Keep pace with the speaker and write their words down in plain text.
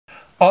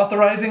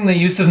authorizing the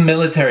use of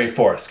military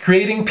force,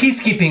 creating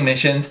peacekeeping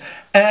missions,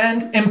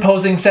 and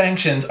imposing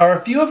sanctions are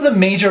a few of the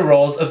major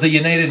roles of the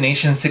United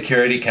Nations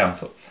Security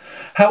Council.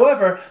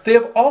 However, they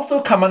have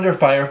also come under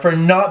fire for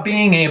not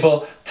being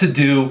able to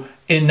do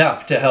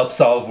enough to help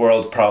solve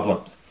world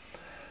problems.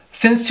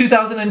 Since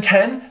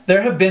 2010,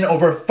 there have been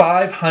over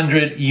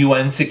 500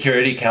 UN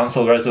Security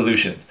Council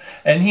resolutions,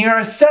 and here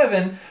are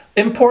 7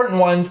 important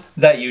ones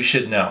that you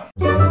should know.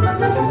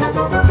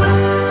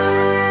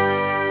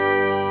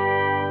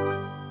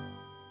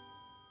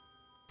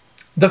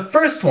 The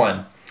first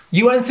one,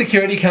 UN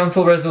Security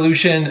Council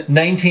Resolution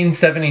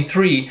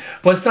 1973,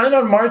 was signed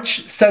on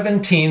March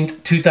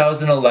 17,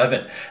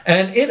 2011,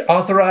 and it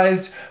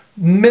authorized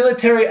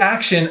military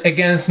action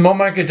against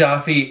Muammar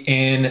Gaddafi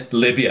in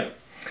Libya.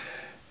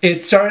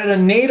 It started a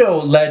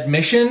NATO-led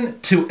mission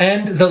to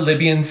end the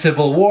Libyan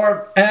civil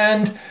war,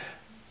 and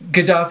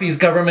Gaddafi's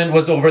government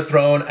was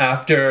overthrown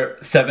after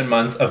 7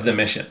 months of the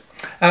mission.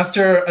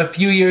 After a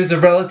few years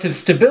of relative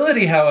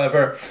stability,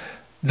 however,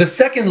 the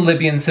second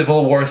Libyan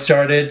civil war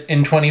started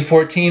in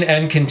 2014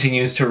 and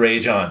continues to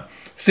rage on.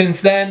 Since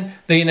then,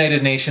 the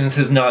United Nations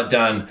has not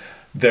done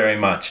very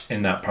much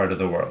in that part of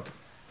the world.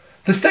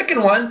 The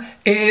second one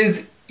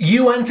is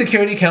UN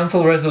Security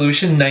Council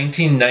Resolution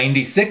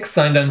 1996,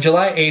 signed on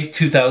July 8,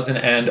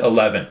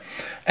 2011.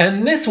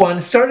 And this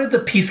one started the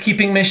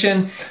peacekeeping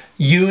mission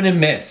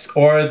UNMISS,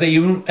 or the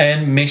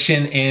UN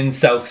mission in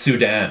South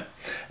Sudan.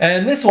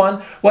 And this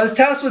one was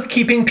tasked with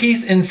keeping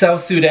peace in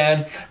South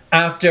Sudan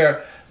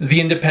after the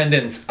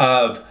independence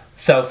of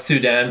South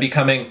Sudan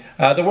becoming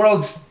the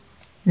world's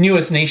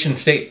newest nation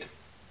state,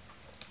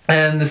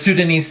 and the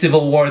Sudanese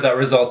civil war that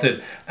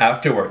resulted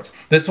afterwards.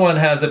 This one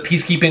has a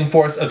peacekeeping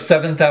force of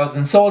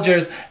 7,000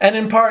 soldiers, and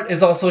in part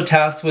is also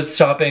tasked with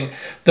stopping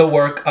the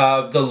work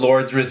of the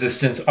Lord's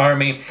Resistance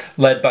Army,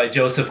 led by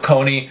Joseph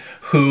Kony,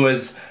 who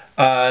is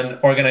an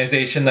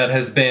organization that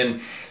has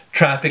been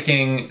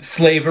trafficking,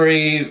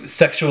 slavery,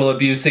 sexual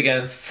abuse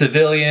against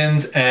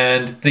civilians,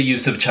 and the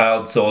use of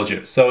child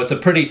soldiers. So it's a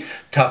pretty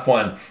tough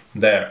one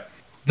there.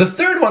 The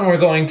third one we're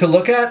going to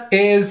look at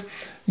is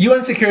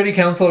UN Security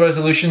Council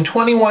Resolution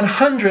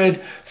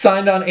 2100,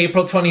 signed on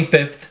April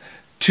 25th,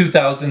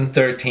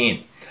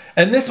 2013.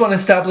 And this one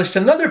established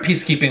another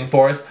peacekeeping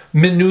force,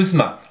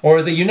 MINUSMA,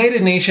 or the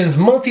United Nations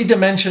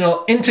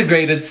Multidimensional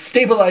Integrated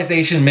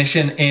Stabilization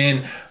Mission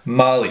in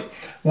Mali,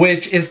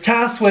 which is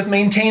tasked with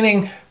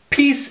maintaining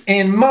peace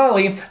in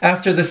Mali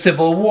after the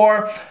civil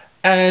war,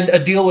 and a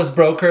deal was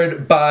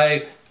brokered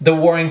by the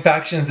warring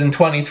factions in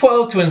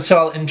 2012 to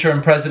install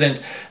interim president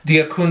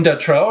Diakunda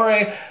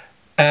Traore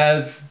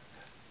as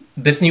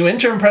this new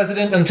interim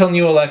president until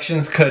new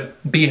elections could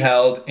be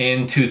held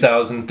in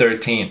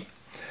 2013.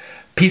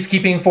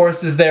 Peacekeeping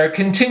forces there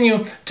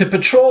continue to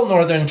patrol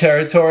Northern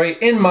Territory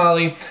in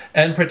Mali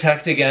and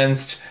protect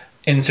against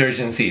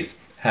insurgencies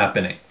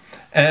happening.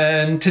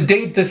 And to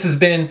date, this has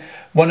been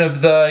one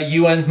of the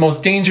UN's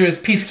most dangerous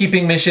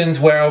peacekeeping missions,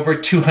 where over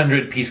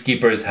 200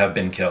 peacekeepers have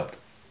been killed.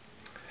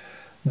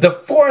 The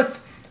fourth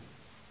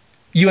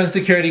UN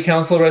Security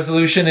Council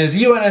resolution is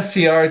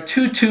UNSCR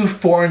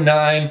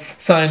 2249,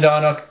 signed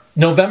on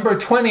November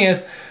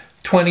 20th,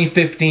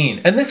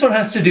 2015. And this one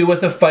has to do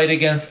with the fight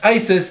against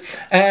ISIS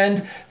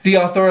and the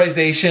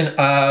authorization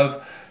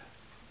of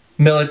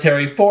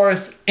military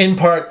force, in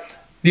part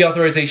the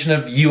authorization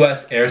of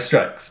US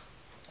airstrikes.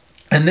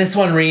 And this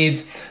one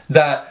reads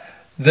that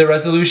the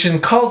resolution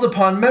calls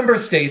upon member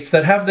states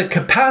that have the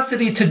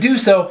capacity to do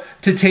so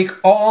to take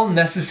all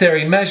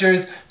necessary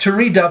measures to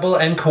redouble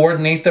and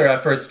coordinate their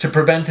efforts to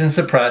prevent and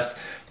suppress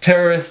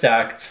terrorist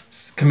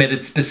acts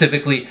committed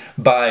specifically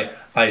by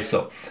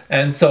ISIL.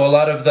 And so a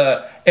lot of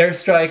the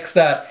airstrikes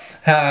that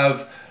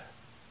have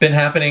been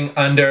happening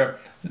under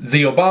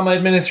the Obama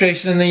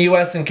administration in the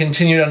US and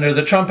continued under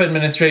the Trump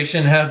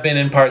administration have been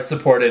in part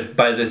supported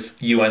by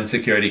this UN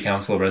Security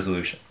Council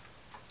resolution.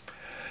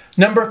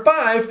 Number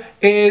 5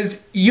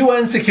 is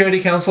UN Security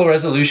Council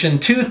Resolution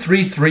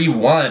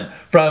 2331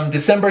 from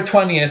December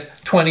 20th,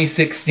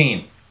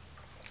 2016.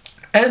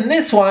 And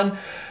this one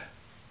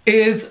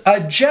is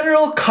a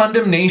general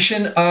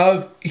condemnation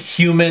of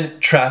human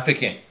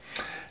trafficking.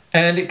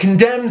 And it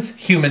condemns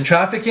human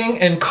trafficking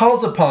and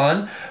calls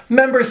upon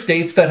member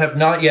states that have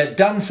not yet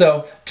done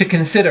so to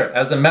consider,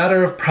 as a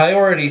matter of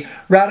priority,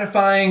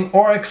 ratifying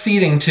or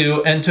acceding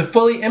to and to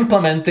fully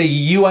implement the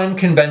UN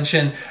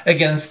Convention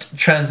Against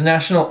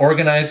Transnational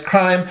Organized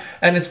Crime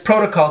and its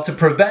protocol to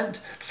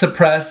prevent,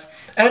 suppress,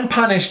 and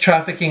punish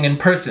trafficking in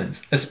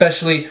persons,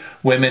 especially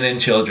women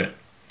and children.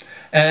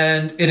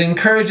 And it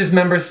encourages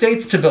member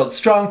states to build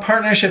strong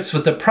partnerships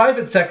with the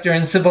private sector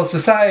and civil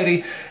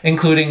society,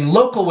 including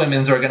local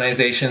women's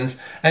organizations,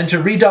 and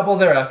to redouble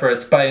their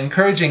efforts by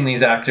encouraging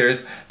these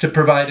actors to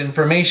provide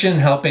information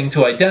helping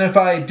to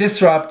identify,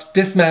 disrupt,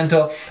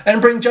 dismantle, and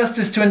bring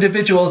justice to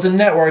individuals and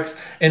networks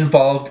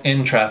involved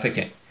in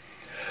trafficking.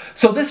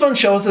 So this one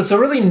shows us a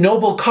really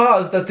noble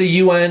cause that the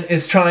UN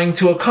is trying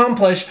to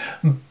accomplish,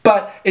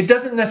 but it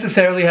doesn't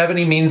necessarily have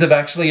any means of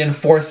actually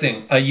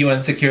enforcing a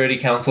UN Security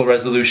Council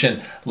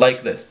resolution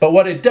like this. But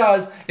what it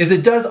does is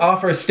it does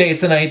offer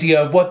states an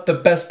idea of what the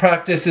best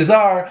practices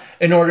are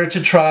in order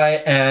to try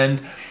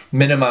and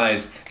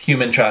minimize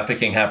human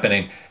trafficking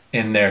happening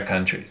in their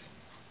countries.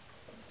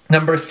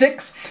 Number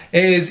 6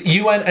 is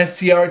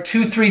UNSCR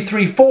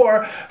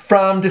 2334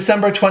 from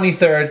December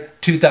 23rd,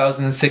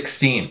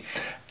 2016.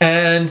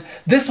 And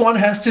this one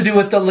has to do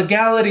with the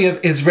legality of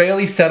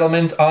Israeli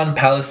settlements on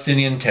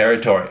Palestinian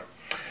territory.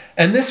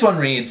 And this one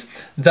reads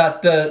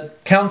that the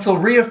Council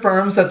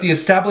reaffirms that the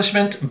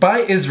establishment by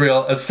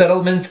Israel of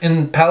settlements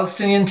in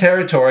Palestinian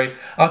territory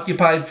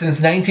occupied since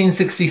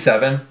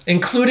 1967,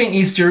 including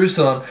East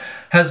Jerusalem,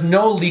 has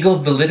no legal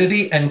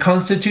validity and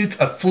constitutes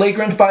a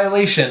flagrant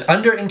violation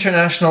under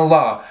international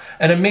law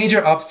and a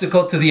major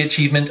obstacle to the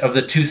achievement of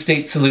the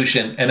two-state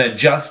solution and a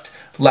just,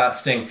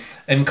 lasting,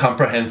 and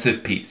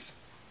comprehensive peace.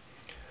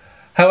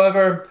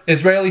 However,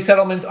 Israeli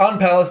settlements on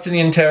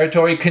Palestinian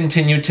territory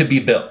continue to be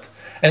built.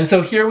 And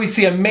so here we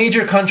see a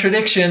major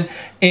contradiction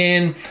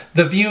in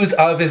the views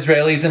of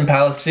Israelis and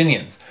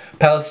Palestinians.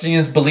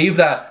 Palestinians believe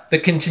that the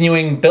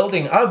continuing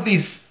building of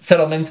these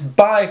settlements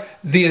by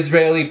the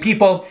Israeli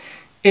people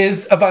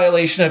is a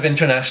violation of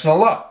international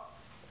law,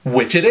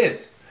 which it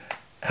is.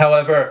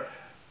 However,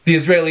 the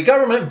Israeli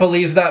government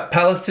believes that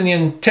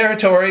Palestinian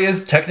territory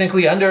is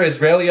technically under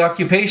Israeli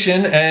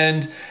occupation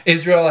and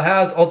Israel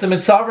has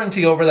ultimate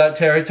sovereignty over that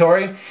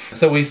territory.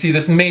 So we see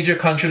this major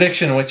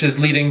contradiction, which is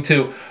leading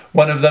to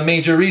one of the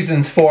major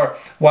reasons for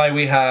why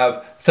we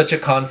have such a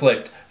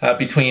conflict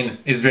between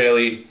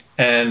Israeli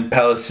and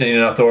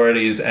Palestinian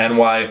authorities and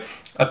why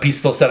a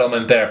peaceful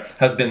settlement there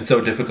has been so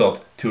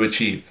difficult to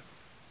achieve.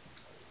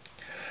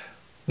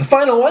 The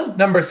final one,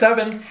 number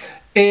 7,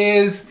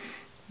 is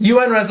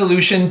UN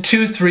Resolution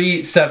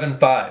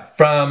 2375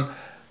 from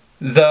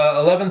the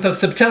 11th of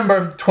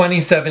September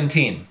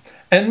 2017.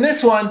 And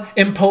this one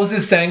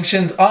imposes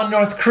sanctions on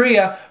North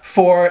Korea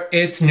for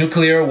its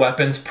nuclear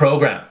weapons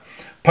program.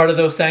 Part of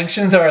those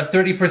sanctions are a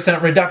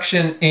 30%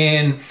 reduction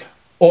in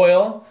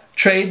oil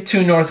trade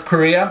to North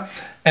Korea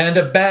and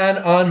a ban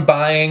on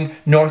buying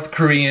North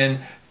Korean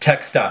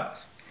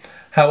textiles.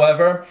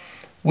 However,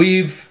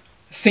 we've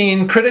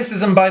seen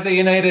criticism by the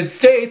United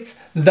States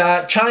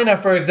that China,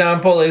 for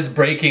example, is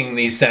breaking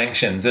these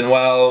sanctions. And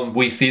while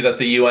we see that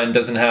the UN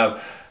doesn't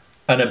have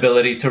an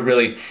ability to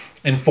really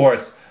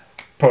enforce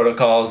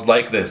protocols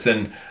like this,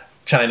 and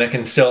China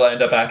can still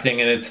end up acting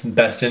in its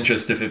best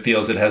interest if it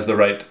feels it has the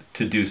right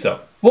to do so.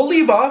 We'll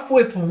leave off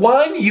with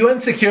one UN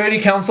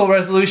Security Council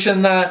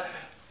resolution that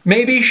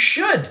maybe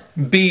should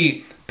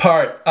be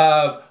part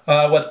of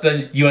what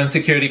the UN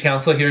Security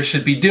Council here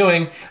should be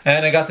doing.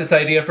 And I got this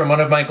idea from one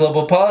of my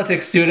global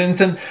politics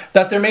students, and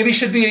that there maybe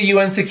should be a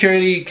UN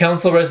Security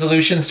Council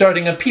resolution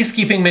starting a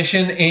peacekeeping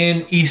mission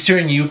in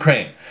eastern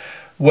Ukraine,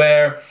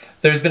 where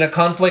there's been a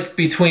conflict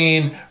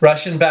between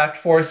Russian-backed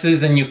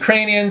forces and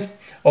Ukrainians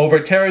over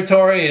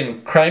territory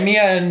in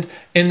Crimea and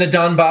in the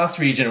Donbass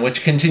region,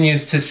 which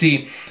continues to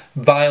see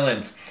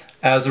violence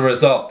as a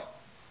result.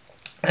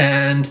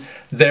 And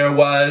there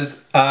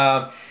was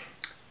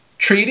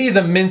treaty,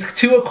 the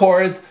Minsk II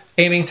Accords,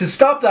 aiming to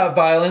stop that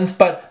violence,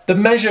 but the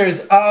measures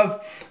of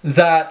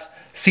that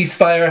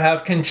ceasefire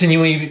have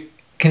continually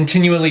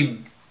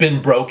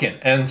been broken.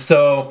 And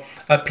so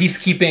a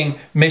peacekeeping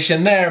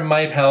mission there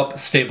might help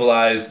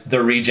stabilize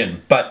the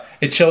region. But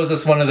it shows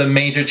us one of the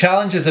major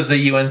challenges of the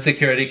UN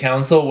Security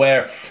Council,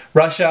 where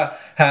Russia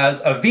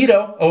has a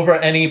veto over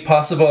any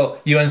possible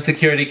UN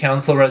Security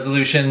Council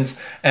resolutions,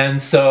 and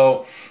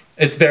so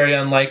it's very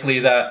unlikely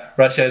that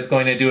Russia is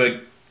going to do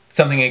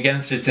something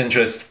against its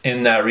interests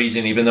in that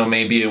region, even though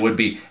maybe it would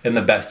be in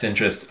the best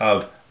interest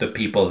of the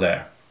people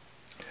there.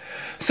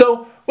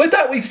 So with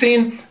that, we've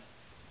seen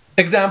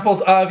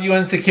examples of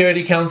UN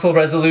Security Council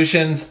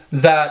resolutions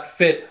that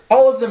fit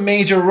all of the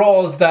major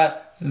roles that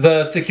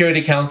the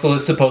Security Council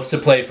is supposed to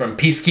play, from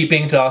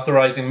peacekeeping to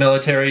authorizing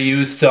military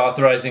use to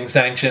authorizing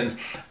sanctions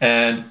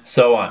and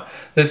so on.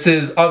 This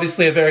is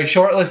obviously a very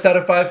short list out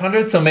of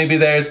 500, so maybe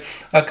there's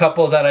a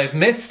couple that I've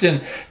missed,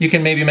 and you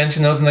can maybe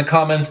mention those in the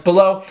comments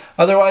below.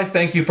 Otherwise,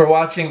 thank you for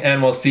watching,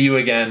 and we'll see you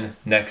again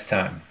next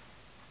time.